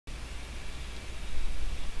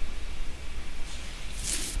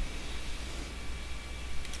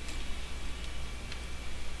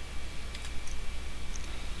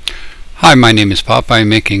Hi, my name is Pop. I'm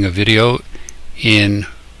making a video in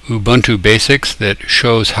Ubuntu Basics that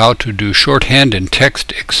shows how to do shorthand and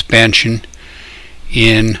text expansion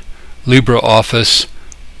in Libreoffice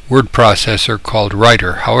word processor called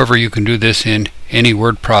Writer. However, you can do this in any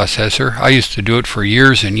word processor. I used to do it for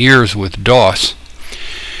years and years with DOS.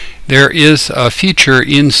 There is a feature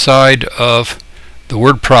inside of the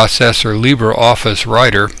word processor Libreoffice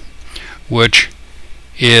Writer which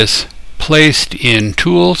is placed in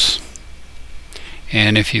Tools,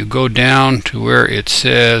 and if you go down to where it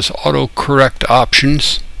says Autocorrect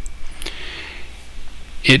Options,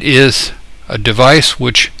 it is a device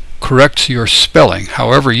which corrects your spelling.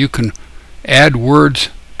 However, you can add words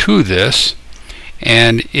to this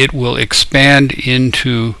and it will expand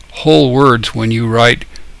into whole words when you write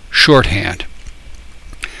shorthand.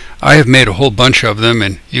 I have made a whole bunch of them,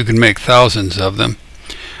 and you can make thousands of them.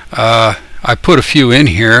 I put a few in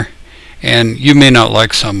here, and you may not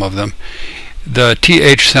like some of them. The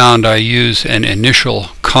TH sound, I use an initial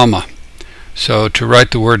comma. So to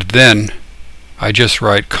write the word then, I just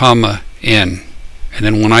write comma in. And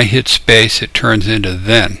then when I hit space, it turns into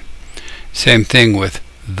then. Same thing with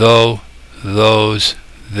though, those,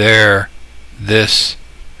 there, this,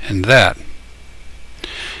 and that.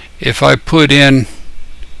 If I put in,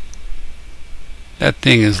 that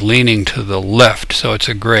thing is leaning to the left, so it's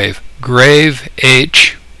a grave. Grave,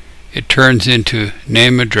 H, it turns into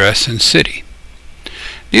name, address, and city.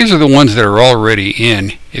 These are the ones that are already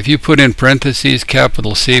in. If you put in parentheses,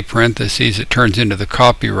 capital C, parentheses, it turns into the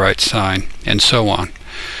copyright sign, and so on.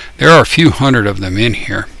 There are a few hundred of them in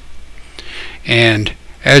here. And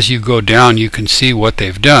as you go down, you can see what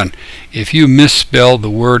they've done. If you misspell the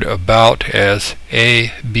word about as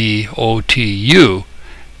A-B-O-T-U,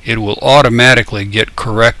 it will automatically get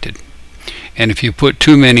corrected. And if you put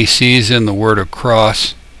too many C's in the word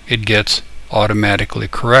across, it gets automatically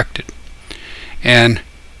corrected. And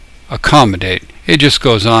accommodate. It just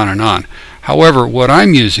goes on and on. However, what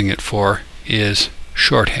I'm using it for is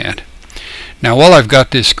shorthand. Now, while I've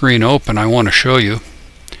got this screen open, I want to show you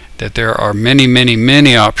that there are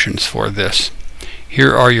many options for this.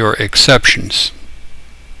 Here are your exceptions.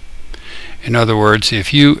 In other words,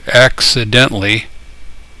 if you accidentally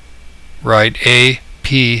write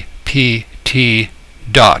APPT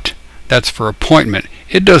dot, that's for appointment,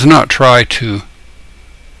 it does not try to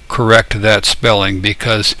correct that spelling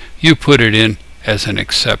because you put it in as an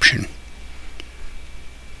exception.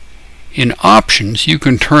 In options, you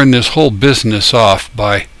can turn this whole business off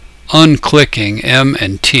by unclicking M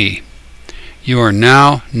and T. You are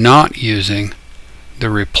now not using the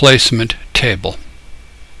replacement table.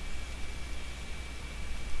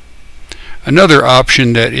 Another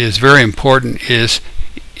option that is very important is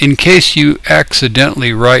in case you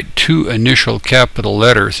accidentally write two initial capital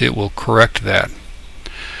letters, it will correct that.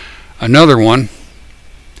 Another one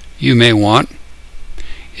you may want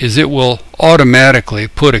is it will automatically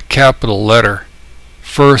put a capital letter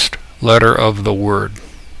first letter of the word.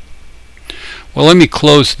 Well, let me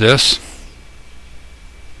close this,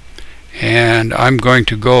 and I'm going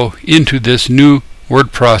to go into this new word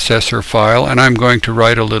processor file, and I'm going to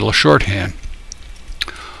write a little shorthand.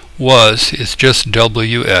 Was is just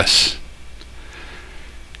WS.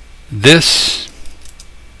 This,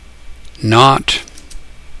 not,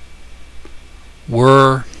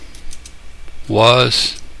 were,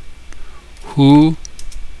 was, who.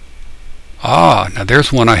 Now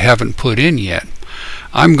there's one I haven't put in yet.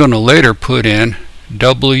 I'm going to later put in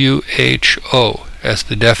WHO as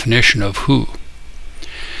the definition of who.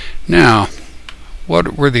 Now,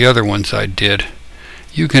 what were the other ones I did?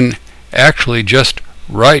 You can actually just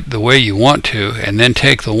write the way you want to and then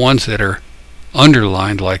take the ones that are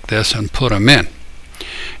underlined like this and put them in.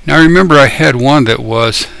 Now remember, I had one that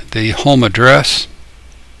was the home address.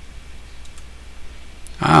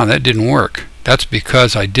 That didn't work. That's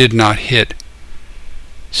because I did not hit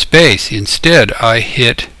space. Instead, I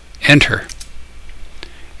hit enter.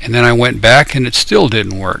 And then I went back and it still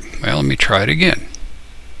didn't work. Well, let me try it again.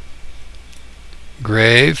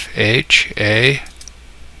 Grave, H-A, it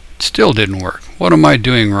still didn't work. What am I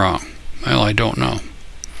doing wrong? Well, I don't know.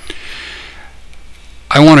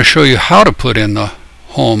 I want to show you how to put in the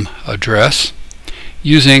home address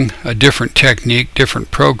using a different technique,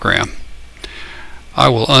 different program. I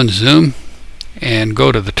will unzoom and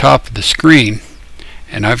go to the top of the screen,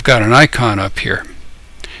 and I've got an icon up here.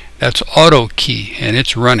 That's Autokey, and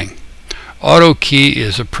it's running. Autokey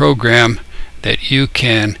is a program that you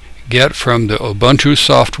can get from the Ubuntu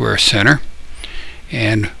Software Center,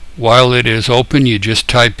 and while it is open, you just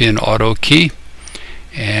type in Autokey,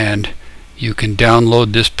 and you can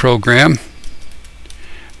download this program.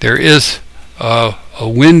 There is a a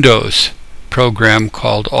Windows program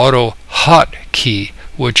called Autokey,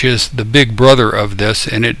 which is the big brother of this,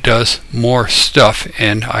 and it does more stuff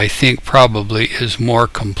and I think probably is more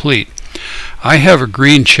complete. I have a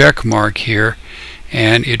green check mark here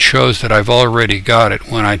and it shows that I've already got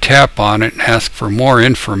it. When I tap on it and ask for more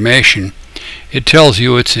information, it tells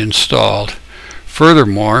you it's installed.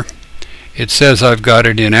 Furthermore, it says I've got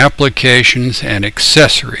it in Applications and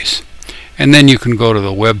Accessories, and then you can go to the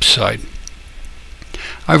website.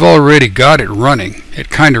 I've already got it running. It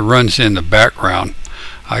kind of runs in the background.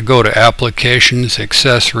 I go to Applications,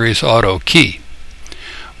 Accessories, Autokey.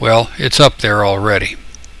 Well, it's up there already.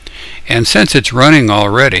 And since it's running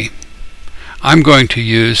already, I'm going to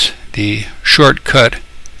use the shortcut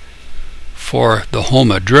for the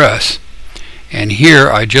home address. And here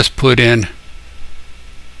I just put in,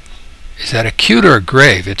 is that a cute or a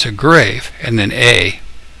grave? It's a grave, and then A.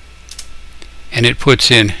 And it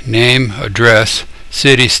puts in name, address,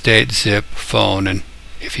 city, state, zip, phone, and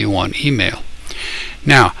if you want, email.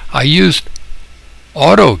 Now, I used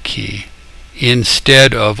Autokey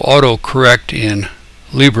instead of autocorrect in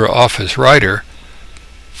Libreoffice Writer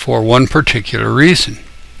for one particular reason.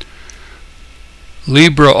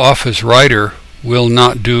 Libreoffice Writer will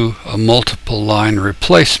not do a multiple line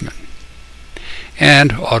replacement,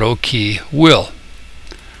 and Autokey will.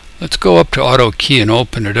 Let's go up to Autokey and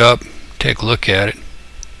open it up, take a look at it.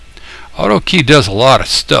 Autokey does a lot of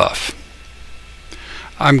stuff.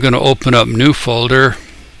 I'm going to open up new folder,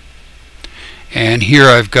 and here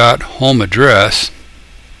I've got home address,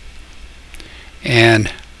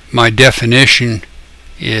 and my definition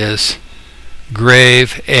is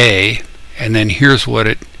grave A, and then here's what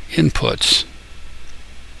it inputs.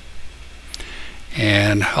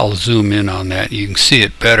 And I'll zoom in on that. You can see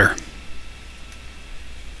it better.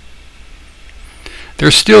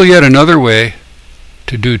 There's still yet another way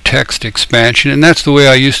to do text expansion, and that's the way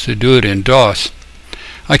I used to do it in DOS.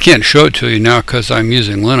 I can't show it to you now because I'm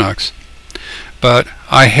using Linux, but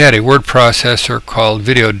I had a word processor called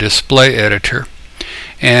Video Display Editor,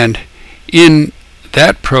 and in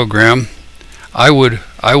that program I would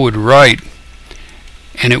write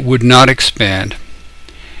and it would not expand,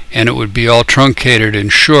 and it would be all truncated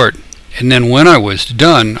and short, and then when I was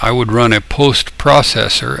done I would run a post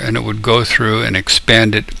processor and it would go through and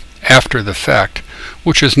expand it after the fact,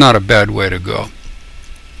 which is not a bad way to go.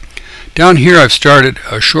 Down here I've started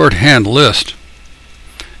a shorthand list,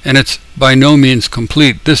 and it's by no means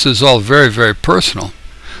complete. This is all very, very personal.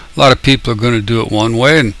 A lot of people are going to do it one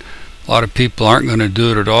way and a lot of people aren't going to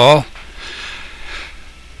do it at all.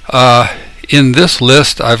 In this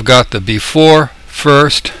list I've got the before,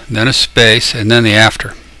 first, then a space, and then the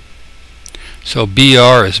after. So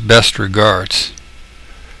BR is best regards.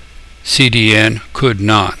 CDN could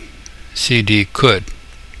not. CD could.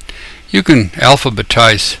 You can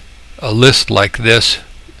alphabetize a list like this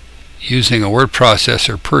using a word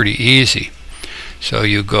processor pretty easy. So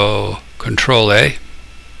you go Control A,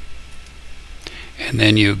 and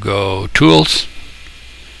then you go Tools,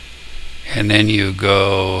 and then you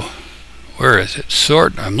go, where is it?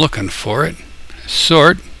 Sort. I'm looking for it.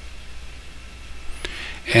 Sort,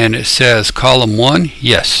 and it says column 1,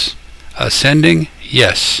 yes. Ascending,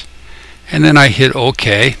 yes. And then I hit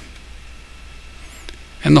OK,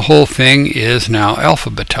 and the whole thing is now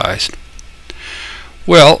alphabetized.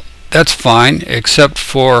 Well, that's fine, except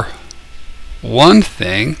for one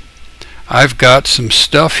thing. I've got some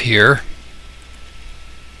stuff here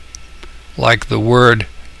like the word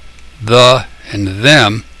the and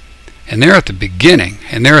them, and they're at the beginning,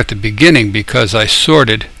 and they're at the beginning because I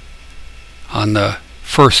sorted on the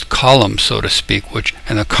first column, so to speak,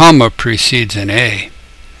 and the comma precedes an A.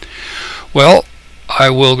 Well, I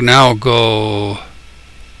will now go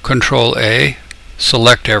Control A,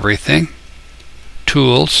 select everything,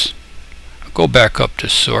 Tools, go back up to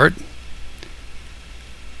Sort,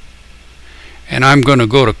 and I'm going to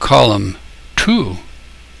go to column 2,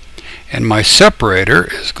 and my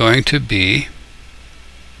separator is going to be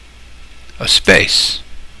a space.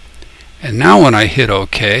 And now when I hit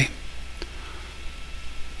OK,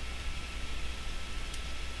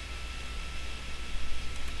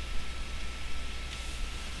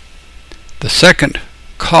 the second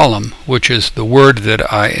column, which is the word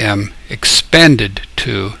that I am expanded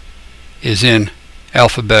to, is in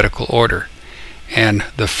alphabetical order. And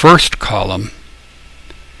the first column,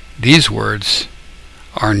 these words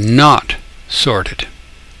are not sorted.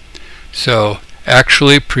 So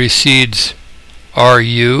actually precedes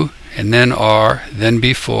RU, and then R, then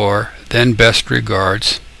before, then best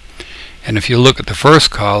regards. And if you look at the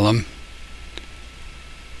first column,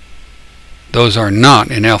 those are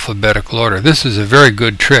not in alphabetical order. This is a very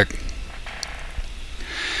good trick.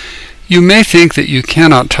 You may think that you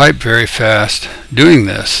cannot type very fast doing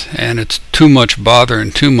this, and it's too much bother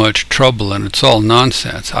and too much trouble and it's all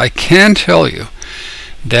nonsense. I can tell you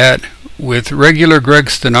that with regular Gregg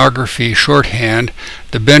stenography shorthand,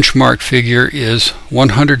 the benchmark figure is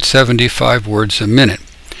 175 words a minute.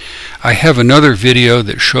 I have another video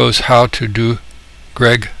that shows how to do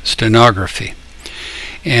Gregg stenography,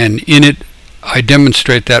 and in it I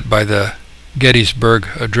demonstrate that by the Gettysburg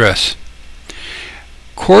Address.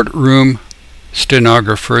 Courtroom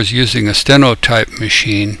stenographers using a stenotype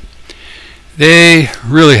machine, they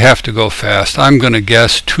really have to go fast. I'm going to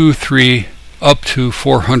guess 2, 3, up to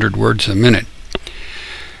 400 words a minute.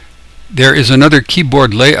 There is another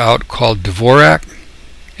keyboard layout called Dvorak,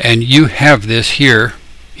 and you have this here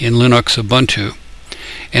in Linux Ubuntu,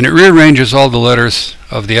 and it rearranges all the letters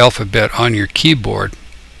of the alphabet on your keyboard.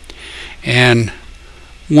 And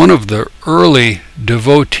one of the early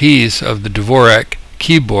devotees of the Dvorak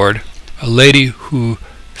keyboard, a lady who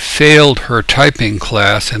failed her typing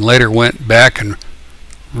class and later went back and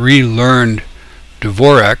relearned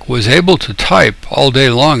Dvorak, was able to type all day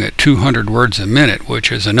long at 200 words a minute,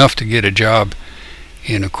 which is enough to get a job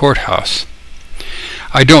in a courthouse.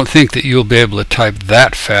 I don't think that you'll be able to type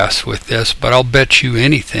that fast with this, but I'll bet you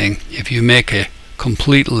anything, if you make a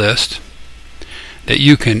complete list, that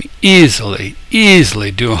you can easily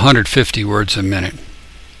do 150 words a minute.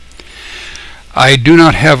 I do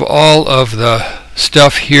not have all of the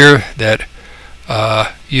stuff here that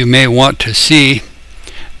you may want to see.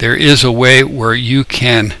 There is a way where you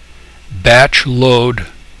can batch load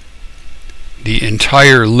the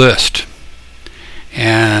entire list,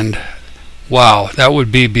 and wow, that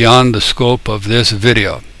would be beyond the scope of this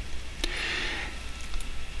video.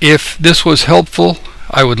 If this was helpful,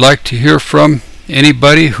 I would like to hear from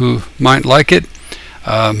anybody who might like it.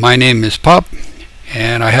 My name is Pop,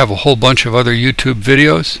 and I have a whole bunch of other YouTube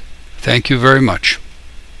videos. Thank you very much.